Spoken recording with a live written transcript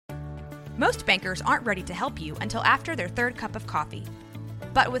Most bankers aren't ready to help you until after their third cup of coffee.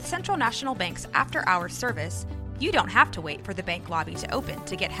 But with Central National Bank's after-hours service, you don't have to wait for the bank lobby to open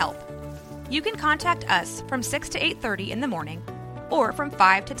to get help. You can contact us from 6 to 8:30 in the morning or from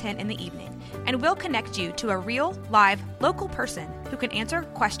 5 to 10 in the evening, and we'll connect you to a real, live, local person who can answer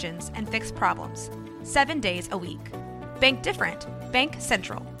questions and fix problems 7 days a week. Bank different. Bank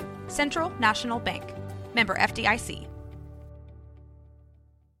Central. Central National Bank. Member FDIC.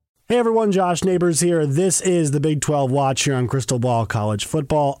 Hey everyone, Josh Neighbors here. This is the Big 12 Watch here on Crystal Ball College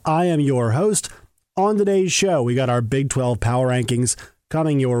Football. I am your host. On today's show, we got our Big 12 Power Rankings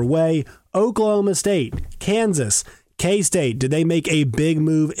coming your way. Oklahoma State, Kansas, K-State. Did they make a big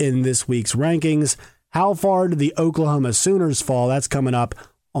move in this week's rankings? How far did the Oklahoma Sooners fall? That's coming up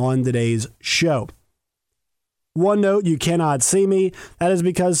on today's show. One note, you cannot see me. That is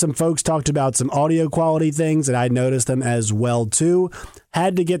because some folks talked about some audio quality things, and I noticed them as well too.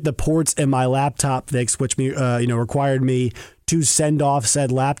 Had to get the ports in my laptop fixed, which required me to send off said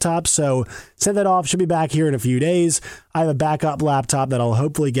laptop. So send that off. Should be back here in a few days. I have a backup laptop that I'll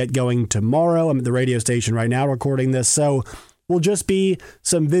hopefully get going tomorrow. I'm at the radio station right now recording this, so will just be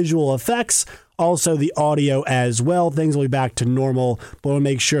some visual effects. Also, the audio as well. Things will be back to normal, but we'll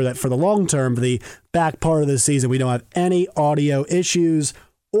make sure that for the long term, for the back part of the season, we don't have any audio issues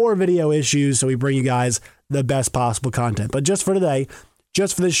or video issues, so we bring you guys the best possible content. But just for today,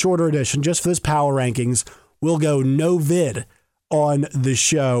 just for this shorter edition, just for this Power Rankings, we'll go no vid on the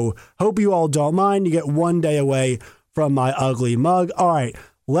show. Hope you all don't mind. You get one day away from my ugly mug. All right,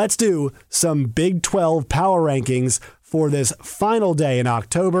 let's do some Big 12 Power Rankings for this final day in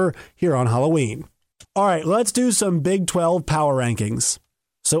October here on Halloween. All right, let's do some Big 12 Power Rankings.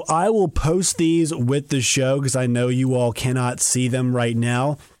 So I will post these with the show because I know you all cannot see them right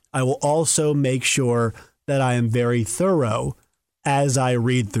now. I will also make sure that I am very thorough as I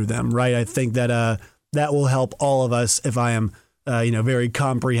read through them, right? I think that that will help all of us if I am very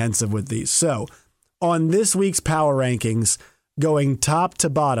comprehensive with these. So on this week's Power Rankings, going top to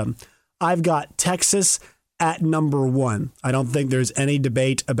bottom, I've got Texas at number 1. I don't think there's any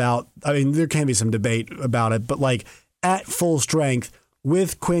debate about, there can be some debate about it, but like at full strength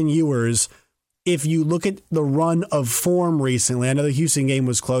with Quinn Ewers, if you look at the run of form recently, I know the Houston game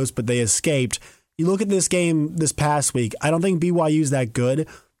was close, but they escaped. You look at this game this past week, I don't think BYU's that good,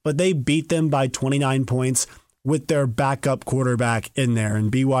 but they beat them by 29 points with their backup quarterback in there.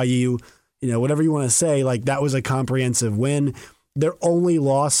 And BYU, whatever you want to say, like that was a comprehensive win. Their only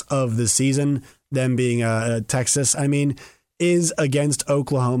loss of the season, them being Texas, is against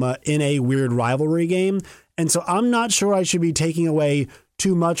Oklahoma in a weird rivalry game. And so I'm not sure I should be taking away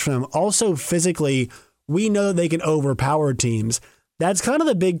too much from them. Also, physically, we know that they can overpower teams. That's kind of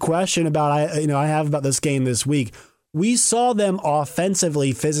the big question about I have about this game this week. We saw them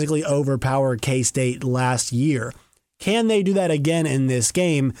offensively, physically overpower K-State last year. Can they do that again in this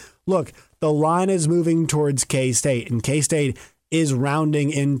game? Look, the line is moving towards K-State, and K-State is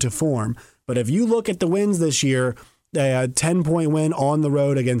rounding into form. But if you look at the wins this year, a 10-point win on the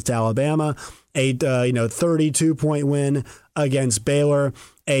road against Alabama, a 32-point win against Baylor,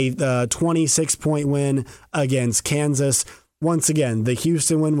 a 26-point win against Kansas. Once again, the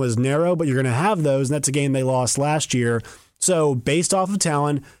Houston win was narrow, but you're going to have those, and that's a game they lost last year. So based off of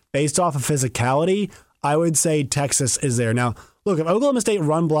talent, based off of physicality, I would say Texas is there. Now, look, if Oklahoma State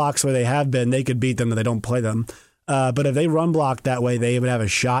run blocks where they have been, they could beat them, but they don't play them. But if they run block that way, they would have a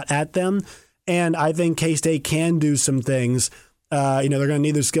shot at them. And I think K-State can do some things. They're going to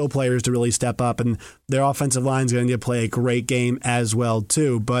need their skill players to really step up, and their offensive line is going to need to play a great game as well,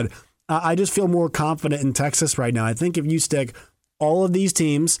 too. But I just feel more confident in Texas right now. I think if you stick all of these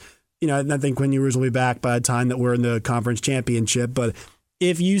teams, I think Quinn Ewers will be back by the time that we're in the conference championship. But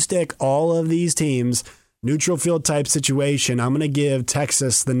if you stick all of these teams, neutral field type situation, I'm going to give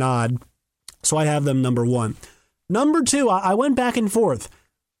Texas the nod. So I have them number 1. Number 2, I went back and forth.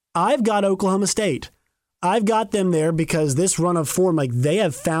 I've got Oklahoma State. I've got them there because this run of form, they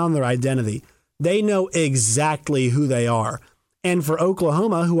have found their identity. They know exactly who they are. And for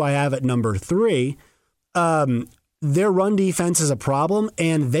Oklahoma, who I have at number 3, their run defense is a problem,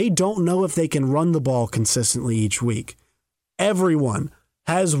 and they don't know if they can run the ball consistently each week. Everyone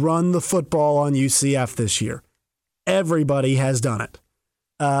has run the football on UCF this year. Everybody has done it.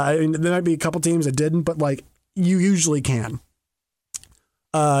 There might be a couple teams that didn't, but you usually can.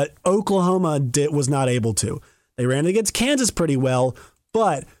 Oklahoma was not able to. They ran against Kansas pretty well,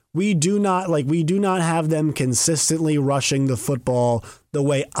 but we do not have them consistently rushing the football the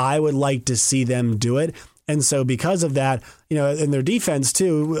way I would like to see them do it. And so because of that, and their defense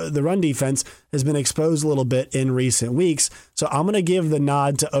too, the run defense has been exposed a little bit in recent weeks. So I'm going to give the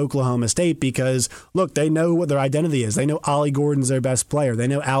nod to Oklahoma State because, look, they know what their identity is. They know Ollie Gordon's their best player. They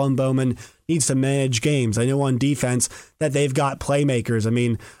know Alan Bowman needs to manage games. I know on defense that they've got playmakers. I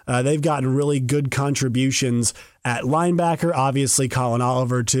mean, they've gotten really good contributions at linebacker. Obviously, Colin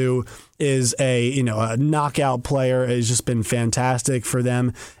Oliver, too, is a knockout player. Has just been fantastic for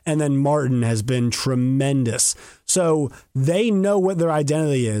them. And then Martin has been tremendous. So they know what their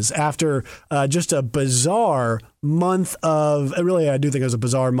identity is after just a bizarre month of, really, I do think it was a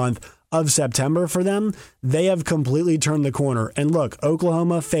bizarre month of September for them. They have completely turned the corner. And look,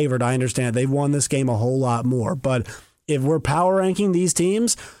 Oklahoma favored. I understand they've won this game a whole lot more. But if we're power ranking these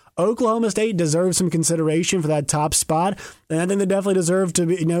teams, Oklahoma State deserves some consideration for that top spot. And I think they definitely deserve to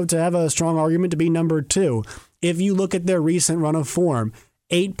be, to have a strong argument to be number 2. If you look at their recent run of form,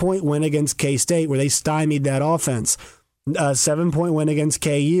 8-point win against K-State where they stymied that offense. A 7-point win against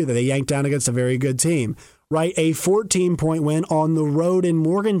KU that they yanked down against a very good team. Right, a 14-point win on the road in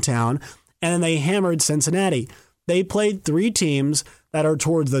Morgantown, and then they hammered Cincinnati. They played 3 teams that are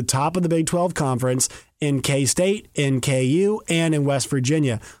towards the top of the Big 12 Conference in K-State, in KU, and in West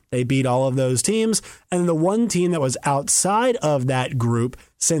Virginia. They beat all of those teams, and the one team that was outside of that group,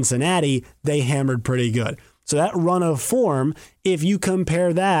 Cincinnati, they hammered pretty good. So that run of form, if you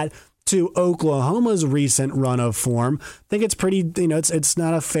compare that to Oklahoma's recent run of form, I think it's pretty, it's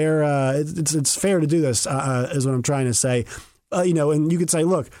not a fair, it's fair to do this, is what I'm trying to say. And you could say,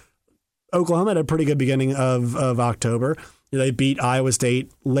 look, Oklahoma had a pretty good beginning of October. They beat Iowa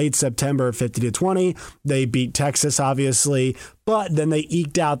State late September 50-20. They beat Texas, obviously, but then they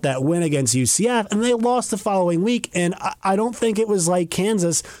eked out that win against UCF, and they lost the following week. And I don't think it was like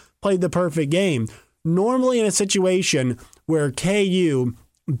Kansas played the perfect game. Normally in a situation where KU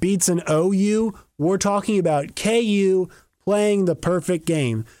beats an OU, we're talking about KU playing the perfect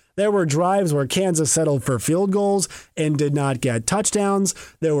game. There were drives where Kansas settled for field goals and did not get touchdowns.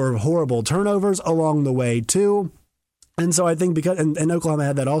 There were horrible turnovers along the way too. And so I think because and Oklahoma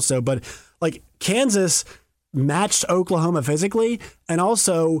had that also, but like Kansas matched Oklahoma physically, and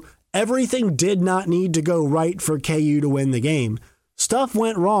also everything did not need to go right for KU to win the game. Stuff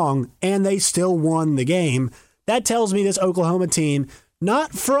went wrong and they still won the game. That tells me this Oklahoma team,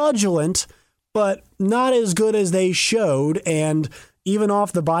 not fraudulent, but not as good as they showed. And even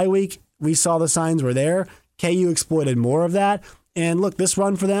off the bye week, we saw the signs were there. KU exploited more of that. And look, this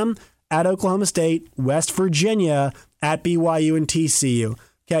run for them at Oklahoma State, West Virginia, at BYU and TCU.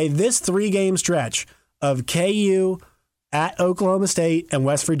 Okay, this 3-game stretch of KU at Oklahoma State and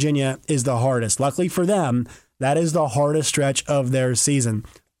West Virginia is the hardest. Luckily for them, that is the hardest stretch of their season.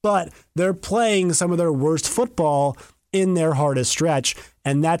 But they're playing some of their worst football in their hardest stretch,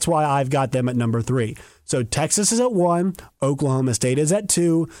 and that's why I've got them at number 3. So Texas is at 1, Oklahoma State is at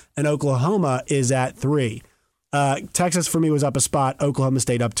 2, and Oklahoma is at 3. Texas for me was up a spot, Oklahoma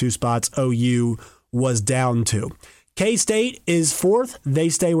State up 2 spots, OU was down 2. K-State is 4th. They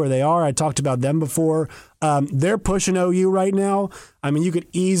stay where they are. I talked about them before. They're pushing OU right now. I mean, you could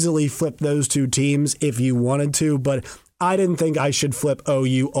easily flip those 2 teams if you wanted to, but I didn't think I should flip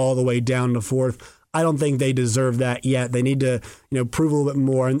OU all the way down to 4th. I don't think they deserve that yet. They need to, prove a little bit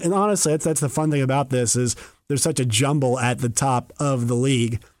more. And honestly, that's the fun thing about this is there's such a jumble at the top of the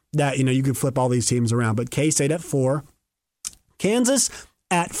league that, you can flip all these teams around. But K-State at 4, Kansas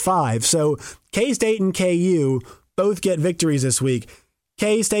at 5. So K-State and KU both get victories this week.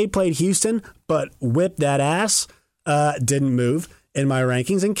 K-State played Houston, but whipped that ass. Didn't move in my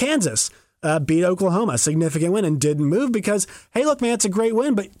rankings. And Kansas beat Oklahoma, significant win, and didn't move because, hey, look, man, it's a great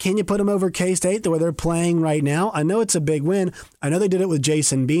win, but can you put them over K-State the way they're playing right now? I know it's a big win. I know they did it with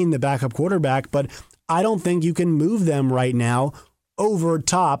Jason Bean, the backup quarterback, but I don't think you can move them right now over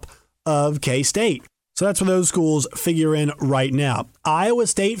top of K-State. So that's where those schools figure in right now. Iowa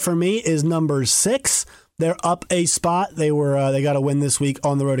State, for me, is number 6. They're up a spot. They got a win this week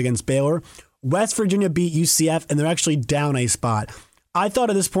on the road against Baylor. West Virginia beat UCF, and they're actually down a spot. I thought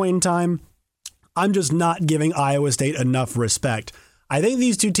at this point in time, I'm just not giving Iowa State enough respect. I think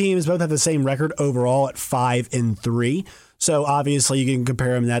these 2 teams both have the same record overall at 5-3. So obviously you can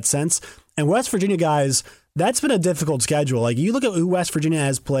compare them in that sense. And West Virginia, guys, that's been a difficult schedule. Like you look at who West Virginia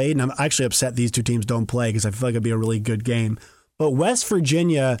has played, and I'm actually upset these 2 teams don't play because I feel like it'd be a really good game. But West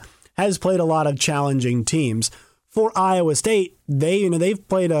Virginia has played a lot of challenging teams. For Iowa State, they've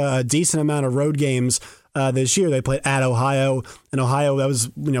played a decent amount of road games this year. They played at Ohio, and Ohio, that was,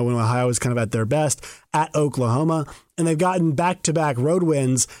 when Ohio was kind of at their best, at Oklahoma, and they've gotten back-to-back road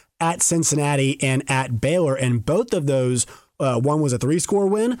wins at Cincinnati and at Baylor, and both of those, one was a 3-score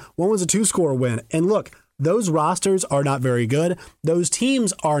win, one was a 2-score win. And look, those rosters are not very good. Those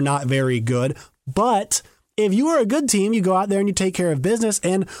teams are not very good. But if you are a good team, you go out there and you take care of business.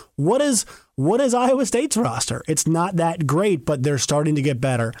 And what is Iowa State's roster? It's not that great, but they're starting to get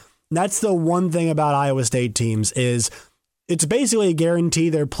better. That's the one thing about Iowa State teams is it's basically a guarantee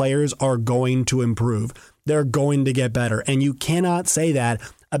their players are going to improve. They're going to get better. And you cannot say that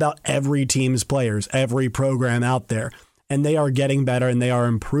about every team's players, every program out there. And they are getting better and they are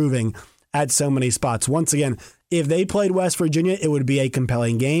improving at so many spots. Once again, if they played West Virginia, it would be a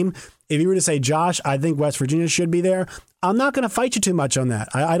compelling game. If you were to say, Josh, I think West Virginia should be there, I'm not going to fight you too much on that.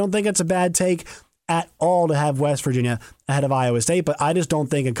 I don't think it's a bad take at all to have West Virginia ahead of Iowa State, but I just don't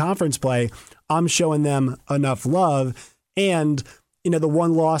think in conference play, I'm showing them enough love. And, the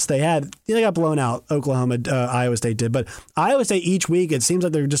one loss they had, they got blown out. Iowa State did. But Iowa State each week, it seems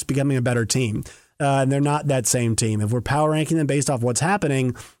like they're just becoming a better team. And they're not that same team. If we're power ranking them based off what's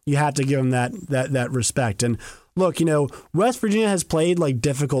happening, you have to give them that respect. And look, West Virginia has played like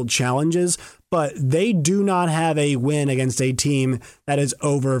difficult challenges, but they do not have a win against a team that is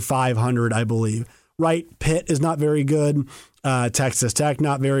over 500, I believe. Right? Pitt is not very good. Texas Tech,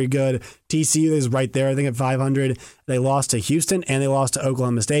 not very good. TCU is right there, I think, at 500. They lost to Houston and they lost to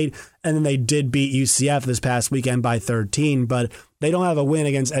Oklahoma State. And then they did beat UCF this past weekend by 13, but they don't have a win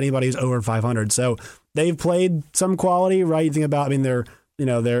against anybody who's over 500. So they've played some quality, right? You think about, their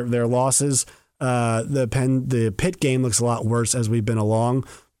losses. The Pitt game looks a lot worse as we've been along.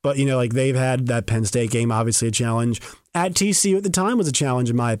 But, they've had that Penn State game, obviously a challenge. At TCU at the time was a challenge,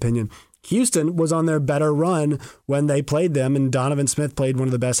 in my opinion. Houston was on their better run when they played them, and Donovan Smith played one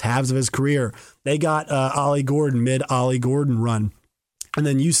of the best halves of his career. They got Ollie Gordon run. And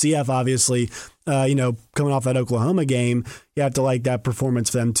then UCF, obviously, coming off that Oklahoma game, you have to like that performance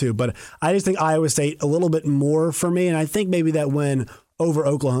for them too. But I just think Iowa State a little bit more for me, and I think maybe that win over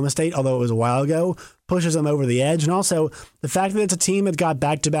Oklahoma State, although it was a while ago, pushes them over the edge. And also the fact that it's a team that got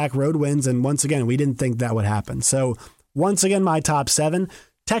back-to-back road wins, and once again, we didn't think that would happen. So once again, my top 7,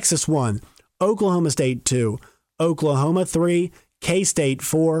 Texas 1, Oklahoma State 2, Oklahoma 3, K-State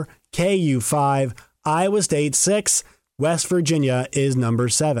 4, KU 5, Iowa State 6, West Virginia is number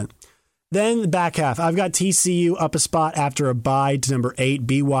 7. Then the back half, I've got TCU up a spot after a bye to number 8.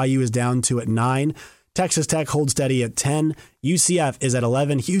 BYU is down 2 at 9. Texas Tech holds steady at 10. UCF is at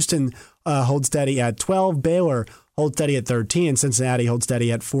 11. Houston holds steady at 12. Baylor holds steady at 13. And Cincinnati holds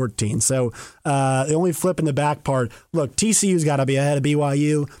steady at 14. So the only flip in the back part, look, TCU's got to be ahead of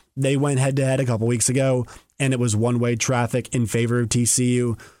BYU. They went head-to-head a couple weeks ago, and it was one-way traffic in favor of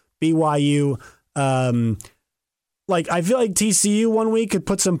TCU. BYU, I feel like TCU one week could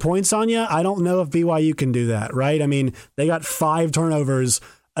put some points on you. I don't know if BYU can do that, right? They got 5 turnovers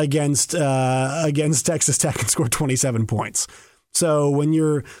against Texas Tech and scored 27 points. So when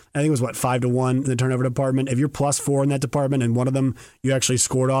you're, I think it was 5-1 in the turnover department. If you're +4 in that department and one of them you actually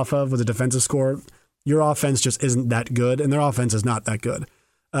scored off of was a defensive score, your offense just isn't that good, and their offense is not that good.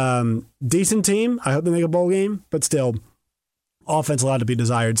 Decent team. I hope they make a bowl game, but still, offense allowed to be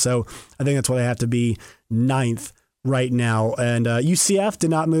desired. So I think that's why they have to be 9th right now. And UCF did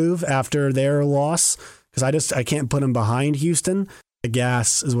not move after their loss because I can't put them behind Houston. The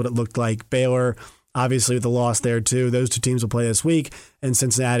gas is what it looked like. Baylor, obviously, with the loss there, too. Those 2 teams will play this week, and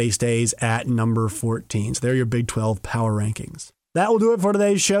Cincinnati stays at number 14. So they're your Big 12 power rankings. That will do it for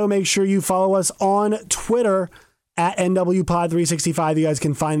today's show. Make sure you follow us on Twitter at NWPod365. You guys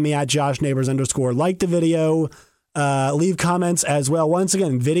can find me at JoshNeighbors_. Like the video. Leave comments as well. Once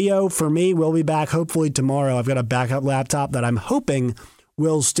again, video for me will be back hopefully tomorrow. I've got a backup laptop that I'm hoping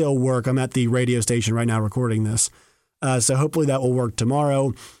will still work. I'm at the radio station right now recording this. So hopefully that will work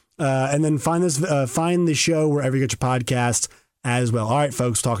tomorrow. And then find the show wherever you get your podcasts as well. All right,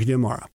 folks, talking to you tomorrow.